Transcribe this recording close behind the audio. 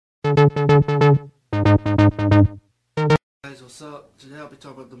What's up? Today I'll be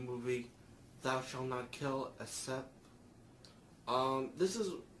talking about the movie Thou Shalt Not Kill, Except. This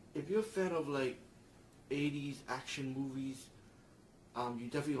is, if you're a fan of like 80s action movies, you're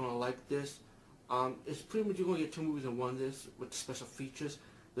definitely gonna like this. It's pretty much you're gonna get two movies in one this with special features.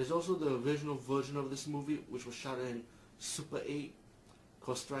 There's also the original version of this movie, which was shot in Super 8,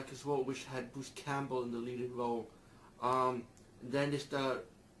 called Strikers Road, which had Bruce Campbell in the leading role. Then they start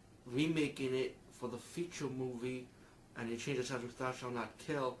remaking it for the feature movie, and they changed the title to Thou Shalt Not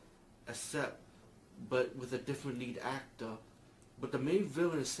Kill, Except, but with a different lead actor. But the main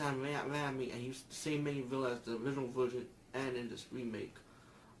villain is Sam Raimi, and he's the same main villain as the original version and in this remake.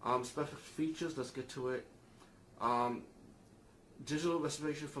 Special features, let's get to it. Digital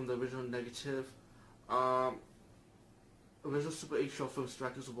restoration from the original negative. Original Super 8 short film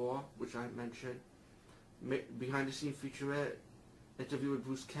Strikers War, which I mentioned. Behind the scene featurette. Interview with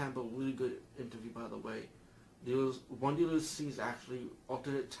Bruce Campbell, really good interview by the way. One of the scenes actually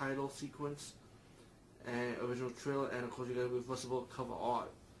alternate title sequence and original trailer, and of course you got a reversible cover art,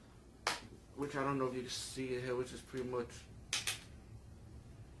 which I don't know if you can see it here, which is pretty much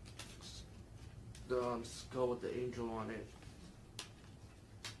the skull with the angel on it.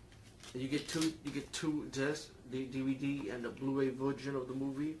 And you get two discs, the DVD and the Blu-ray version of the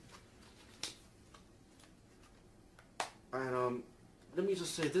movie. And let me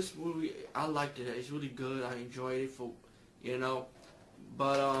just say, this movie, I liked it. It's really good. I enjoyed it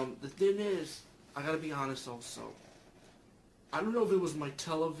but the thing is, I gotta be honest also. I don't know if it was my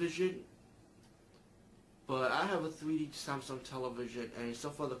television, but I have a 3D Samsung television, and so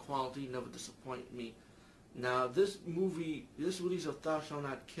far the quality never disappointed me. Now this release of Thou Shalt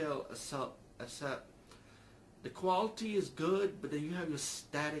Not Kill, Except, the quality is good, but then you have your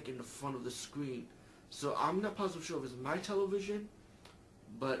static in the front of the screen. So I'm not positive sure if it's my television,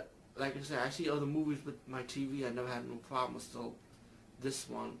 but like I said, I see other movies with my TV. I never had no problem with this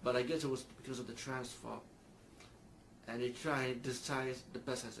one, but I guess it was because of the transfer. And they tried to digitize the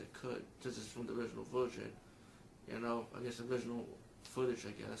best as it could, since it's from the original version. I guess original footage,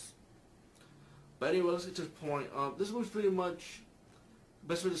 I guess. But anyway, let's get to the point. This movie's pretty much,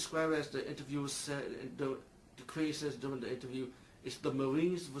 best way to describe it, as the interviewer said, and the creator says during the interview, it's the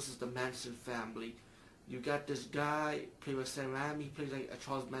Marines versus the Manson family. You got this guy, played by Sam Raimi, he plays like a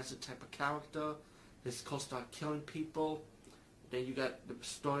Charles Manson type of character. His co-star killing people. Then you got the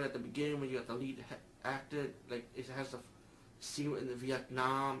story at the beginning when you got the lead actor, like it has a scene in the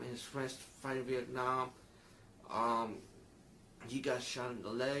Vietnam and his friends fighting Vietnam. He got shot in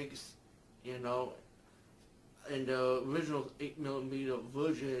the legs, In the original 8mm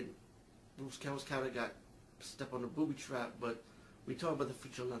version, Bruce Campbell's character got stepped on the booby trap, but we talk about the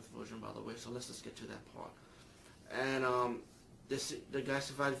feature-length version, by the way, so let's just get to that part. And the guy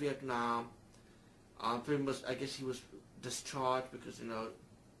survived Vietnam. Pretty much, I guess he was discharged because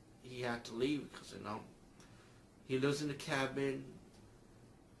he had to leave because he lives in a cabin.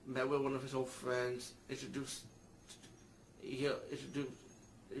 Met with one of his old friends. He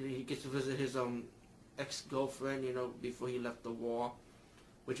gets to visit his ex-girlfriend, before he left the war,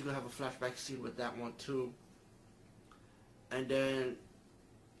 which you're gonna have a flashback scene with that one too. And then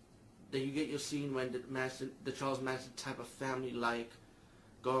you get your scene when the Charles Manson type of family, like,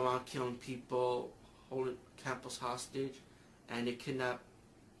 go around killing people, holding campus hostage, and they kidnap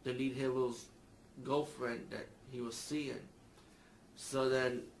the lead hero's girlfriend that he was seeing. So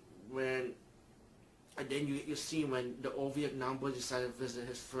then you get your scene when the old Vietnam boy decided to visit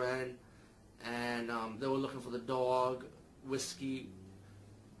his friend, and they were looking for the dog, Whiskey,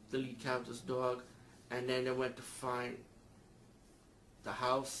 the lead character's dog, and then they went to find the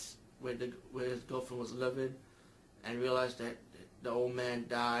house where his girlfriend was living, and realized that the old man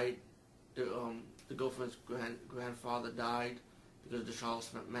died. The girlfriend's grandfather died because the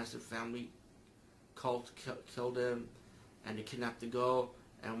Charles Manson family cult killed him, and they kidnapped the girl.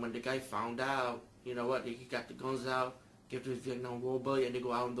 And when the guy found out, he got the guns out, gave to his Vietnam War buddy, and they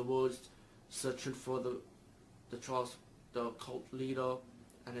go out in the woods searching for the cult leader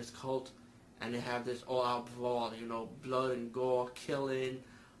and his cult. And they have this all-out brawl, blood and gore, killing,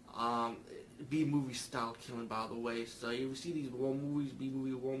 B-movie style killing, by the way. So you see these war movies,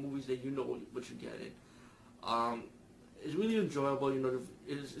 B-movie war movies, then you know what you're getting. It's really enjoyable,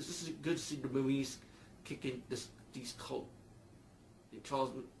 it's just good to see the Marines kicking these cult, the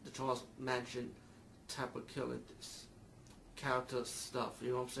Charles Manson type of killing, this character stuff, you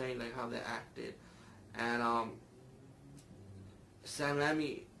know what I'm saying, like how they acted. And Sam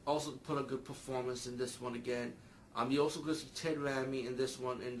Raimi also put a good performance in this one again. You also get to see Ted Raimi in this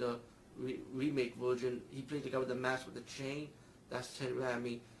one in the remake version. He played the guy with the mask with the chain. That's Ted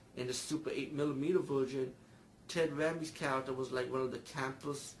Raimi. In the Super 8mm version, Ted Ramsey's character was like one of the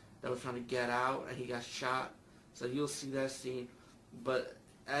campers that was trying to get out, and he got shot. So you'll see that scene. But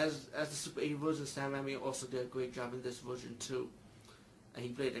as the Super 8 version, Sam Raimi also did a great job in this version too. And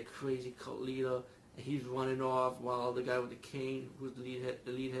he played a crazy cult leader, and he's running off while the guy with the cane, who's the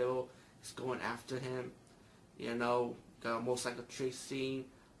lead hero, is going after him. You know, got a motorcycle chase scene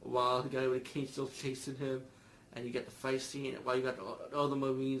while the guy with the cane still chasing him, and you get the fight scene while you got the other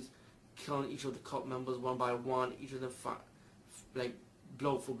Marines killing each of the cult members one by one, each of them like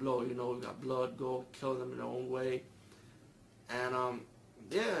blow for blow. You know, you got blood go kill them in their own way, and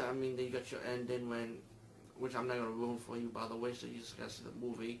yeah, I mean, then you got your ending which I'm not gonna ruin for you, by the way, so you just gotta see the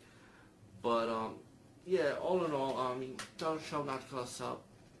movie. But yeah, all in all, I mean, tell Show not to cuss up.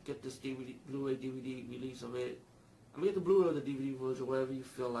 Get this DVD, Blu-ray DVD release of it. I mean, get the Blu-ray or the DVD version, whatever you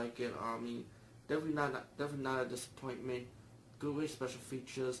feel like it. I mean, definitely not a disappointment. Great special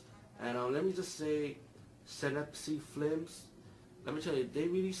features, and let me just say, Synapse Films. Let me tell you, they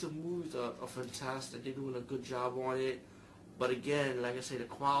release some movies are fantastic. They're doing a good job on it. But again, like I say, the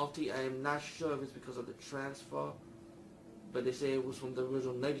quality, I am not sure if it's because of the transfer, but they say it was from the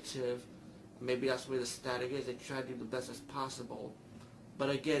original negative. Maybe that's where the static is. They try to do the best as possible. But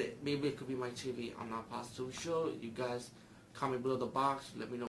again, maybe it could be my TV. I'm not positively sure. You guys comment below the box. Let me know.